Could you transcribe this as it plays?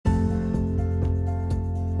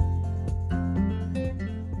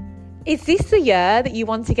Is this the year that you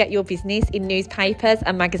want to get your business in newspapers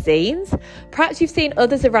and magazines? Perhaps you've seen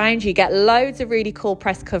others around you get loads of really cool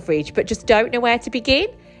press coverage, but just don't know where to begin?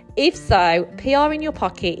 If so, PR in Your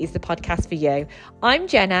Pocket is the podcast for you. I'm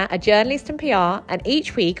Jenna, a journalist and PR, and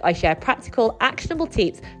each week I share practical, actionable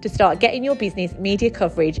tips to start getting your business media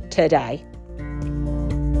coverage today.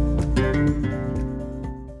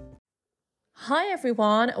 Hi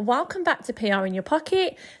everyone, welcome back to PR in Your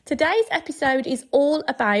Pocket. Today's episode is all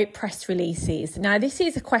about press releases. Now, this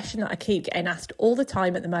is a question that I keep getting asked all the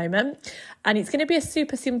time at the moment, and it's going to be a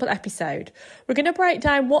super simple episode. We're going to break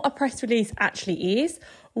down what a press release actually is,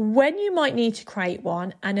 when you might need to create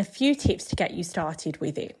one, and a few tips to get you started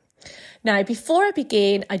with it. Now, before I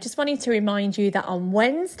begin, I just wanted to remind you that on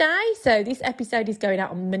Wednesday, so this episode is going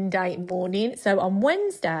out on Monday morning. So on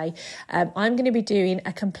Wednesday, I'm going to be doing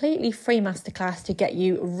a completely free masterclass to get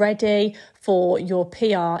you ready for your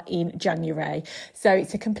PR in January. So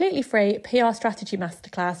it's a completely free PR strategy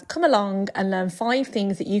masterclass. Come along and learn 5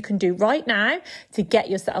 things that you can do right now to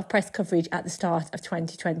get yourself press coverage at the start of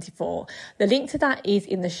 2024. The link to that is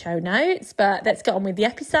in the show notes, but let's get on with the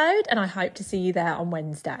episode and I hope to see you there on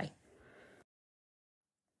Wednesday.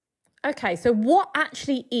 Okay, so what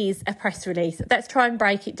actually is a press release? Let's try and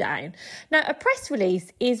break it down. Now, a press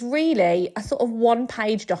release is really a sort of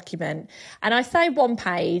one-page document. And I say one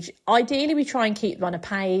page, ideally we try and keep them on a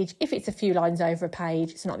page. If it's a few lines over a page,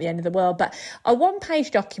 it's not the end of the world. But a one-page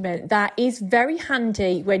document that is very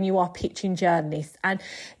handy when you are pitching journalists. And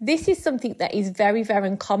this is something that is very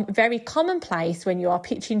commonplace when you are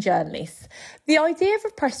pitching journalists. The idea of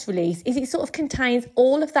a press release is it sort of contains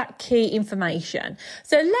all of that key information.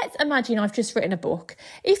 So let's imagine I've just written a book.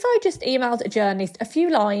 If I just emailed a journalist a few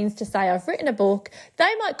lines to say I've written a book, they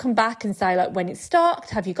might come back and say, like, when it's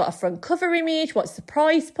stocked, have you got a front cover image? What's the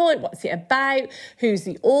price point? What's it about? Who's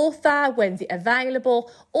the author? When's it available?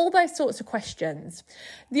 All those sorts of questions.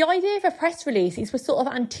 The idea of a press release is we're sort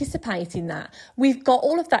of anticipating that. We've got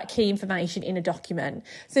all of that key information in a document.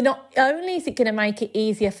 So not only is it going to make it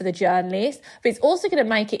easier for the journalist, but it's also going to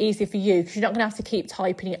make it easier for you because you're not going to have to keep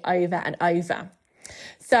typing it over and over.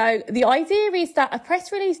 So the idea is that a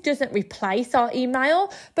press release doesn't replace our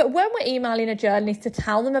email, but when we're emailing a journalist to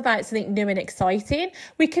tell them about something new and exciting,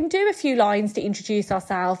 we can do a few lines to introduce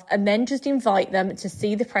ourselves and then just invite them to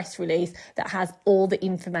see the press release that has all the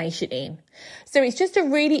information in. So it's just a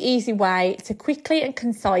really easy way to quickly and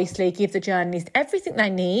concisely give the journalist everything they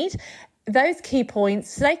need, those key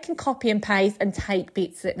points, so they can copy and paste and take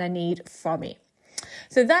bits that they need from it.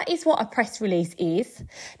 So that is what a press release is.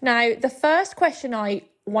 Now, the first question I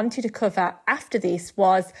wanted to cover after this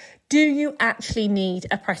was, do you actually need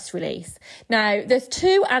a press release? Now, there's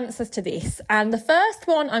 2 answers to this. And the first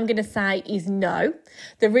one I'm going to say is no.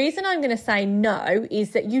 The reason I'm going to say no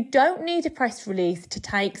is that you don't need a press release to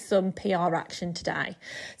take some PR action today.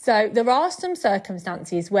 So there are some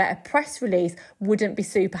circumstances where a press release wouldn't be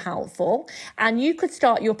super helpful and you could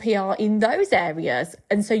start your PR in those areas.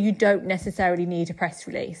 And so you don't necessarily need a press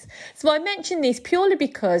release. So I mention this purely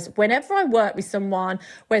because whenever I work with someone,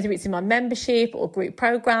 whether it's in my membership or group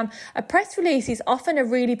program, a press release is often a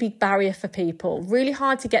really big barrier for people, really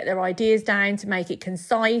hard to get their ideas down, to make it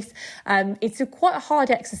concise. It's quite a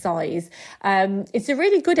hard exercise. It's a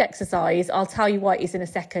really good exercise. I'll tell you why it is in a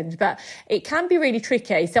second, but it can be really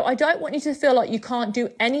tricky. So I don't want you to feel like you can't do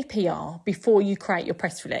any PR before you create your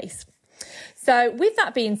press release. So with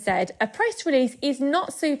that being said, a press release is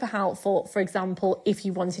not super helpful, for example, if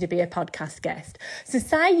you wanted to be a podcast guest. So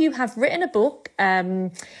say you have written a book.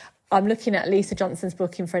 I'm looking at Lisa Johnson's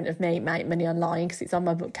book in front of me, Make Money Online, because it's on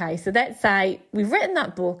my bookcase. So let's say we've written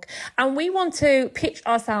that book and we want to pitch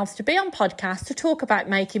ourselves to be on podcast to talk about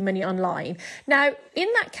making money online. Now, in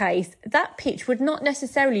that case, that pitch would not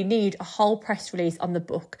necessarily need a whole press release on the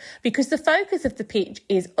book because the focus of the pitch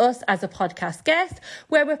is us as a podcast guest,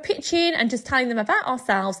 where we're pitching and just telling them about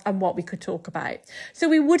ourselves and what we could talk about. So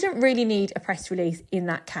we wouldn't really need a press release in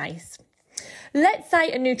that case. Let's say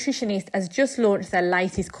a nutritionist has just launched their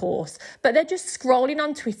latest course, but they're just scrolling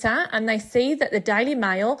on Twitter and they see that the Daily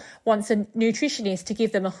Mail wants a nutritionist to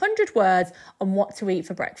give them 100 words on what to eat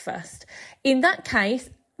for breakfast. In that case,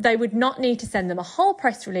 they would not need to send them a whole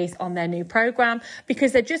press release on their new program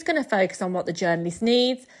because they're just going to focus on what the journalist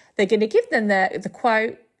needs. They're going to give them the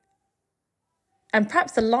quote and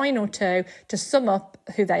perhaps a line or 2 to sum up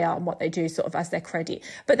who they are and what they do sort of as their credit.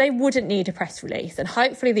 But they wouldn't need a press release. And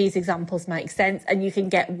hopefully these examples make sense and you can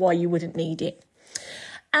get why you wouldn't need it.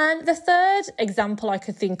 And the third example I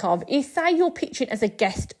could think of is, say you're pitching as a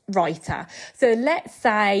guest writer. So let's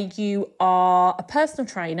say you are a personal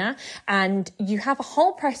trainer and you have a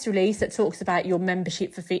whole press release that talks about your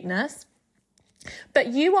membership for fitness. But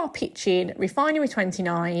you are pitching Refinery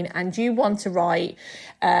 29 and you want to write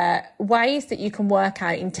ways that you can work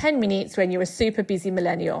out in 10 minutes when you're a super busy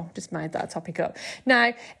millennial. Just made that topic up.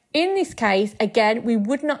 Now, in this case, again, we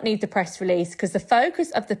would not need the press release because the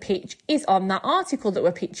focus of the pitch is on that article that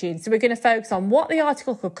we're pitching. So we're going to focus on what the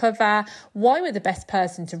article could cover, why we're the best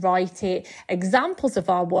person to write it, examples of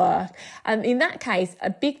our work. And in that case, a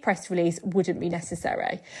big press release wouldn't be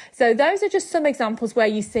necessary. So those are just some examples where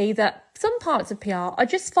you see that some parts of PR are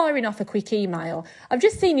just firing off a quick email. I've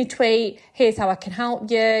just seen you tweet, here's how I can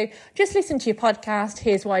help you. Just listen to your podcast,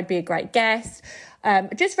 here's why I'd be a great guest.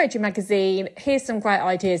 Just read your magazine, here's some great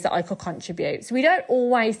ideas that I could contribute. So we don't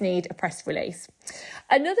always need a press release.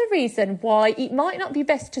 Another reason why it might not be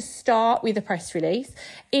best to start with a press release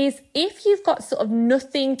is if you've got sort of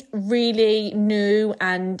nothing really new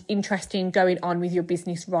and interesting going on with your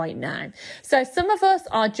business right now. So some of us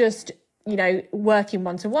are just working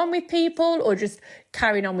one-to-one with people or just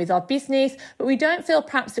carrying on with our business, but we don't feel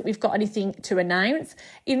perhaps that we've got anything to announce.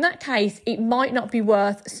 In that case, it might not be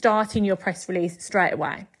worth starting your press release straight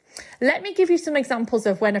away. Let me give you some examples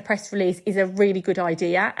of when a press release is a really good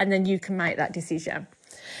idea, and then you can make that decision.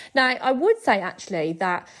 Now, I would say actually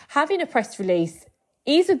that having a press release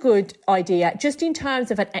is a good idea just in terms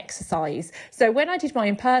of an exercise. So when I did my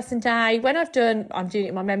in-person day, I'm doing it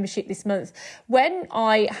in my membership this month, when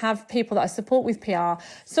I have people that I support with PR,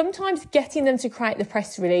 sometimes getting them to create the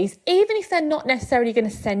press release, even if they're not necessarily going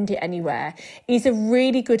to send it anywhere, is a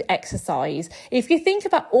really good exercise. If you think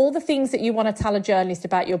about all the things that you want to tell a journalist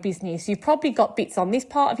about your business, you've probably got bits on this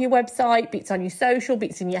part of your website, bits on your social,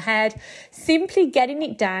 bits in your head. Simply getting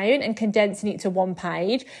it down and condensing it to one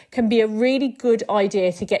page can be a really good idea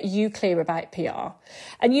to get you clear about PR.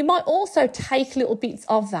 And you might also take little bits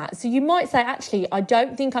of that. So you might say, actually, I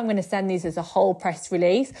don't think I'm going to send these as a whole press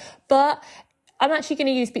release, but I'm actually going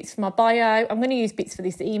to use bits for my bio. I'm going to use bits for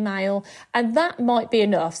this email, and that might be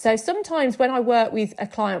enough. So sometimes when I work with a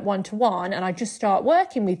client one-to-one and I just start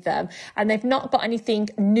working with them and they've not got anything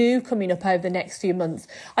new coming up over the next few months,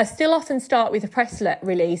 I still often start with a press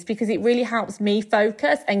release because it really helps me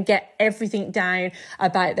focus and get everything down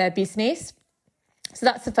about their business. So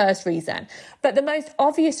that's the first reason. But the most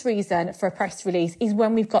obvious reason for a press release is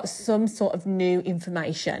when we've got some sort of new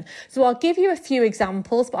information. So I'll give you a few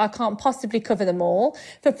examples, but I can't possibly cover them all.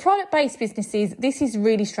 For product-based businesses, this is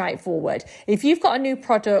really straightforward. If you've got a new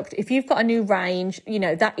product, if you've got a new range,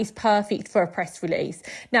 that is perfect for a press release.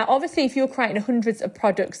 Now, obviously, if you're creating hundreds of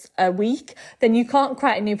products a week, then you can't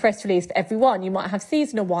create a new press release for everyone. You might have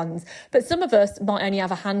seasonal ones, but some of us might only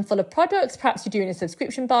have a handful of products. Perhaps you're doing a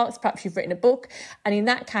subscription box, perhaps you've written a book. And in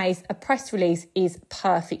that case, a press release is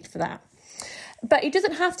perfect for that. But it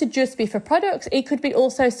doesn't have to just be for products. It could be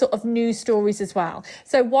also sort of news stories as well.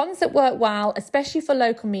 So ones that work well, especially for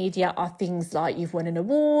local media, are things like you've won an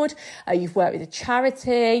award, you've worked with a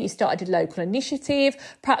charity, you started a local initiative,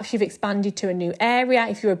 perhaps you've expanded to a new area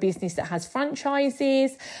if you're a business that has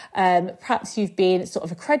franchises, perhaps you've been sort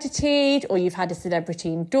of accredited, or you've had a celebrity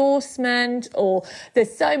endorsement, or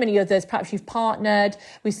there's so many others. Perhaps you've partnered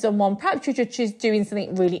with someone, perhaps you're just doing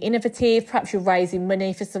something really innovative, perhaps you're raising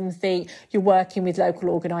money for something, you're working with local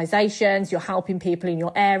organisations, you're helping people in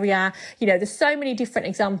your area. There's so many different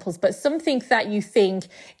examples, but something that you think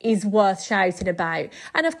is worth shouting about.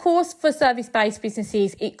 And of course, for service-based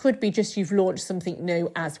businesses, it could be just you've launched something new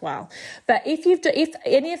as well. But if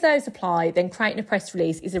any of those apply, then creating a press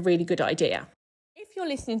release is a really good idea. If you're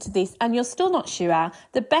listening to this and you're still not sure,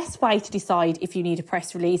 the best way to decide if you need a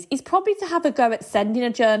press release is probably to have a go at sending a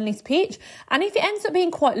journalist pitch. And if it ends up being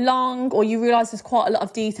quite long, or you realise there's quite a lot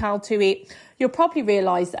of detail to it, you'll probably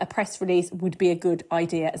realise that a press release would be a good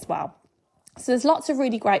idea as well. So there's lots of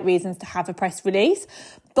really great reasons to have a press release,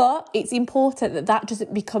 but it's important that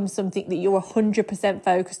doesn't become something that you're 100%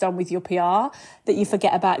 focused on with your PR, that you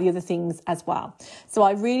forget about the other things as well. So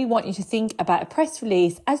I really want you to think about a press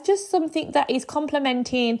release as just something that is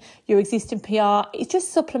complementing your existing PR. It's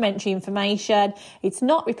just supplementary information. It's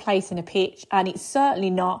not replacing a pitch, and it's certainly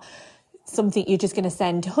not something you're just going to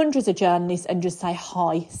send to hundreds of journalists and just say,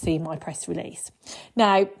 hi, see my press release.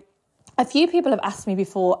 Now, a few people have asked me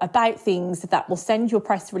before about things that will send your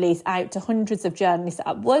press release out to hundreds of journalists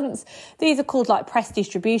at once. These are called like press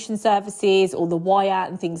distribution services or the wire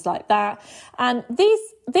and things like that. And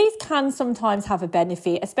these can sometimes have a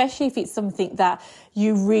benefit, especially if it's something that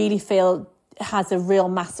you really feel has a real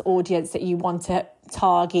mass audience that you want to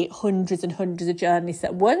target hundreds and hundreds of journalists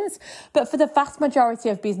at once. But for the vast majority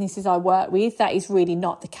of businesses I work with, that is really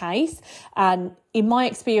not the case. And in my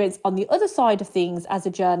experience, on the other side of things as a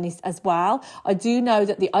journalist as well, I do know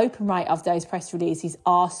that the open rate of those press releases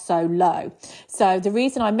are so low. So the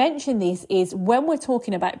reason I mention this is when we're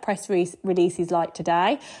talking about press releases like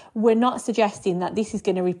today, we're not suggesting that this is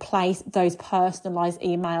going to replace those personalised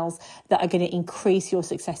emails that are going to increase your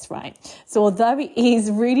success rate. So although it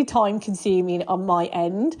is really time consuming on my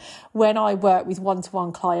end, when I work with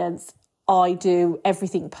one-to-one clients, I do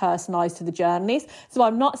everything personalised to the journalist. So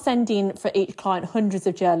I'm not sending for each client hundreds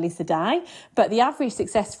of journalists a day, but the average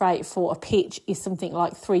success rate for a pitch is something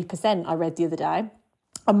like 3%, I read the other day.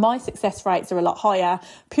 And my success rates are a lot higher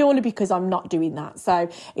purely because I'm not doing that. So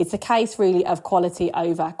it's a case really of quality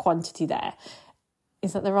over quantity there.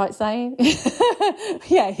 Is that the right saying?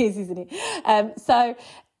 Yeah, it is, isn't it? So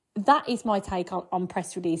that is my take on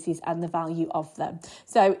press releases and the value of them.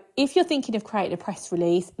 So if you're thinking of creating a press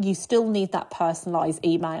release, you still need that personalised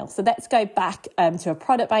email. So let's go back to a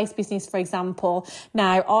product-based business, for example.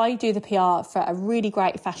 Now, I do the PR for a really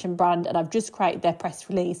great fashion brand, and I've just created their press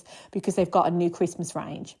release because they've got a new Christmas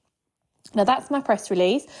range. Now, that's my press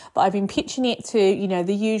release, but I've been pitching it to,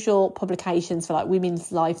 the usual publications for like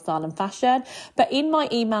women's lifestyle and fashion. But in my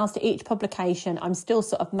emails to each publication, I'm still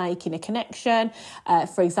sort of making a connection.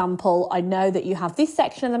 For example, I know that you have this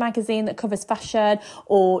section of the magazine that covers fashion,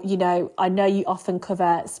 or, I know you often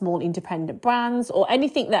cover small independent brands or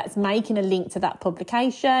anything that's making a link to that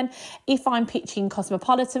publication. If I'm pitching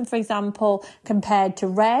Cosmopolitan, for example, compared to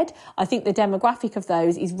Red, I think the demographic of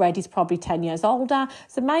those is Red is probably 10 years older.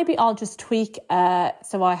 So maybe I'll just tweak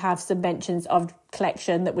so I have some mentions of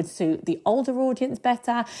collection that would suit the older audience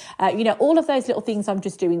better. All of those little things I'm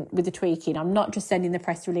just doing with the tweaking. I'm not just sending the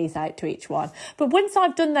press release out to each one. But once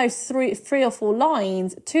I've done those three or four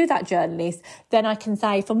lines to that journalist, then I can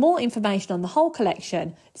say, for more information on the whole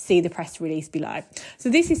collection, see the press release below. So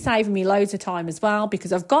this is saving me loads of time as well,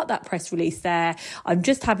 because I've got that press release there. I'm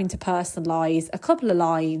just having to personalise a couple of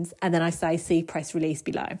lines, and then I say, see press release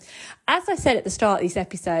below. As I said at the start of this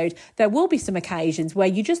episode, there will be some occasions where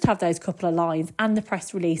you just have those couple of lines and the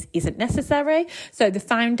press release isn't necessary. So the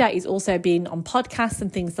founder is also being on podcasts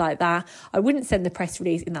and things like that. I wouldn't send the press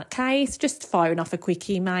release in that case, just firing off a quick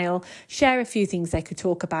email, share a few things they could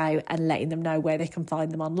talk about and letting them know where they can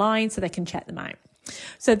find them online so they can check them out.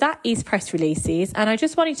 So that is press releases. And I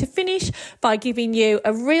just wanted to finish by giving you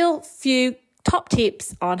a real few top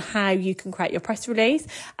tips on how you can create your press release,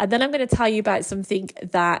 and then I'm going to tell you about something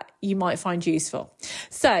that you might find useful.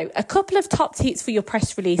 So a couple of top tips for your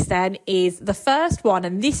press release then is the first one,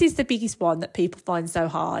 and this is the biggest one that people find so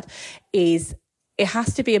hard, is it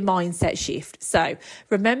has to be a mindset shift. So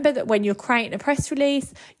remember that when you're creating a press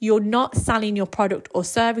release, you're not selling your product or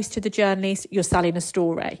service to the journalist, you're selling a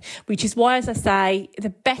story, which is why, as I say,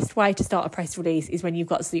 the best way to start a press release is when you've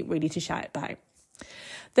got something really to shout about.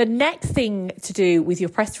 The next thing to do with your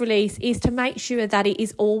press release is to make sure that it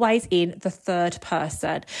is always in the third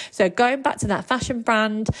person. So going back to that fashion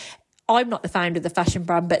brand, I'm not the founder of the fashion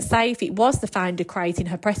brand, but say if it was the founder creating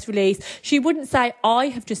her press release, she wouldn't say, I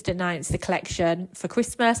have just announced the collection for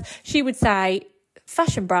Christmas. She would say,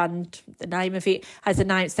 fashion brand, the name of it, has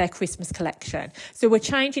announced their Christmas collection. So we're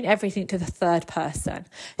changing everything to the third person.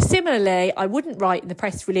 Similarly, I wouldn't write in the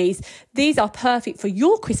press release, these are perfect for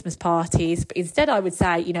your Christmas parties, but instead I would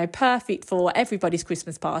say, perfect for everybody's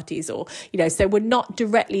Christmas parties, or, so we're not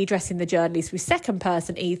directly addressing the journalist with second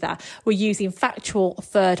person either. We're using factual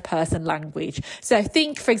third person language. So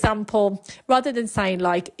think, for example, rather than saying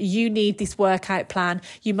like, you need this workout plan,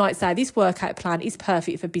 you might say this workout plan is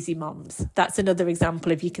perfect for busy mums. That's another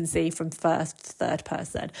example, if you can see, from first to third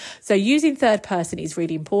person. So using third person is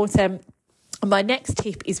really important. And my next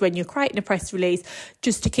tip is when you're creating a press release,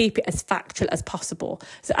 just to keep it as factual as possible.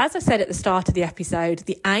 So as I said at the start of the episode,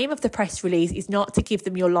 the aim of the press release is not to give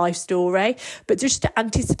them your life story, but just to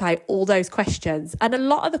anticipate all those questions. And a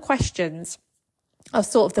lot of the questions are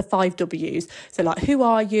sort of the 5 W's. So like, who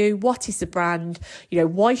are you? What is the brand?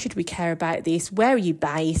 Why should we care about this? Where are you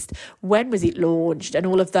based? When was it launched? And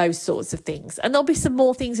all of those sorts of things. And there'll be some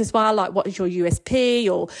more things as well, like what is your USP,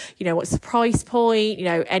 or, what's the price point?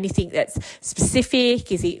 Anything that's specific.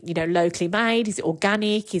 Is it, locally made? Is it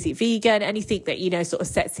organic? Is it vegan? Anything that, sort of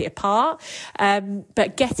sets it apart.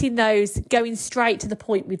 But getting those, going straight to the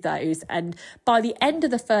point with those. And by the end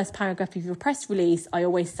of the first paragraph of your press release, I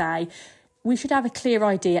always say, we should have a clear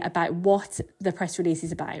idea about what the press release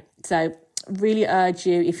is about. So really urge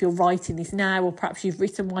you, if you're writing this now, or perhaps you've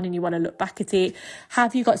written one and you want to look back at it,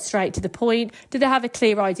 have you got straight to the point? Do they have a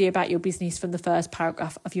clear idea about your business from the first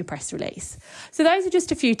paragraph of your press release? So those are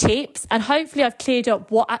just a few tips, and hopefully I've cleared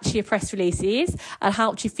up what actually a press release is and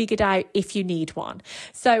helped you figure out if you need one.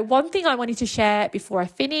 So one thing I wanted to share before I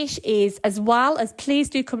finish is, as well as, please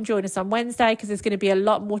do come join us on Wednesday, because there's going to be a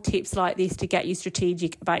lot more tips like this to get you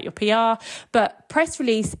strategic about your PR. But press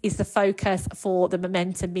release is the focus for the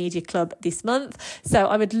Momentum Media Club this month. So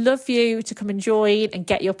I would love you to come and join and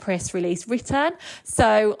get your press release written.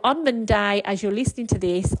 So on Monday, as you're listening to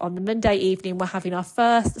this, on the Monday evening, we're having our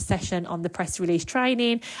first session on the press release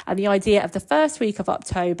training. And the idea of the first week of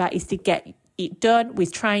October is to get it done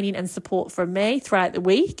with training and support from me throughout the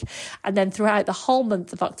week. And then throughout the whole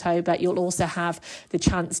month of October, you'll also have the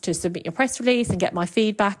chance to submit your press release and get my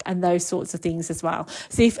feedback and those sorts of things as well.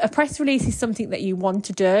 So if a press release is something that you want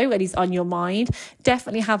to do and is on your mind,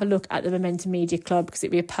 definitely have a look at the Momentum Media Club, because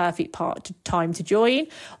it'd be a perfect time to join.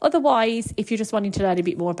 Otherwise, if you're just wanting to learn a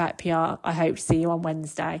bit more about PR, I hope to see you on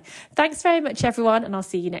Wednesday. Thanks very much, everyone, and I'll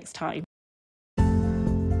see you next time.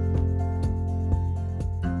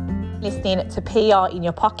 Listening to PR in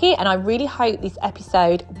your pocket, and I really hope this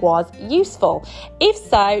episode was useful. If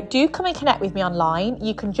so, do come and connect with me online.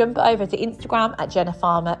 You can jump over to Instagram at Jenna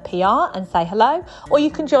Farmer PR and say hello, or you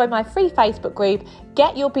can join my free Facebook group,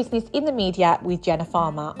 Get Your Business in the Media with Jenna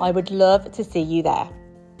Farmer. I would love to see you there.